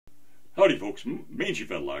Howdy folks, Mangy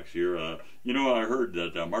Fetlocks here. You know, I heard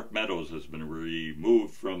that Mark Meadows has been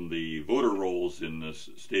removed from the voter rolls in the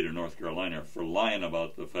state of North Carolina for lying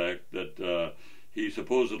about the fact that he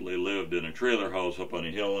supposedly lived in a trailer house up on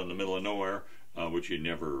a hill in the middle of nowhere, which he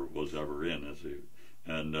never was ever in,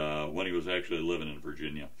 when he was actually living in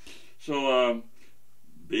Virginia. So,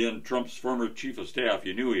 being Trump's former chief of staff,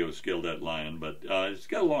 you knew he was skilled at lying, but he's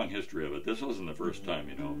got a long history of it. This wasn't the first time,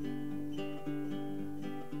 you know.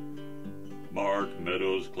 Mark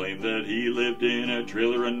Meadows claimed that he lived in a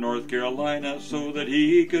trailer in North Carolina so that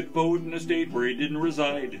he could vote in a state where he didn't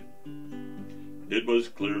reside. It was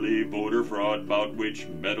clearly voter fraud, about which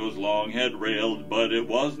Meadows long had railed, but it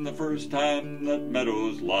wasn't the first time that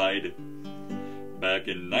Meadows lied. Back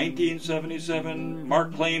in 1977,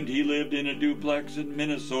 Mark claimed he lived in a duplex in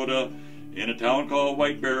Minnesota in a town called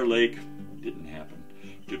White Bear Lake. Didn't happen.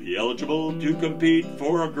 To be eligible to compete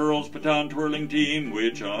for a girls' baton twirling team,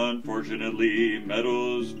 which unfortunately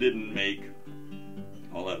Meadows didn't make.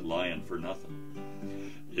 All that lying for nothing.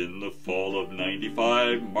 In the fall of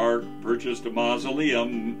 '95, Mark purchased a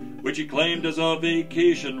mausoleum, which he claimed as a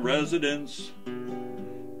vacation residence.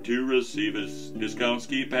 To receive his discount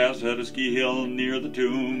ski pass at a ski hill near the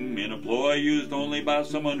tomb, in a ploy used only by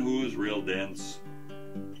someone who's real dense.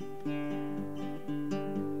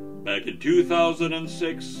 Back in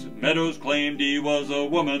 2006, Meadows claimed he was a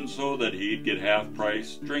woman so that he'd get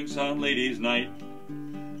half-price drinks on ladies' night.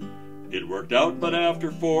 It worked out, but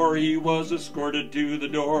after 4 he was escorted to the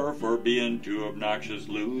door for being too obnoxious,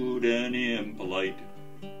 lewd, and impolite.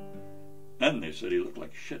 And they said he looked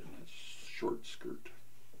like shit in his short skirt.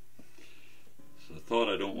 It's a thought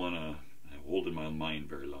I don't want to hold in my mind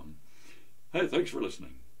very long. Hey, thanks for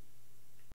listening.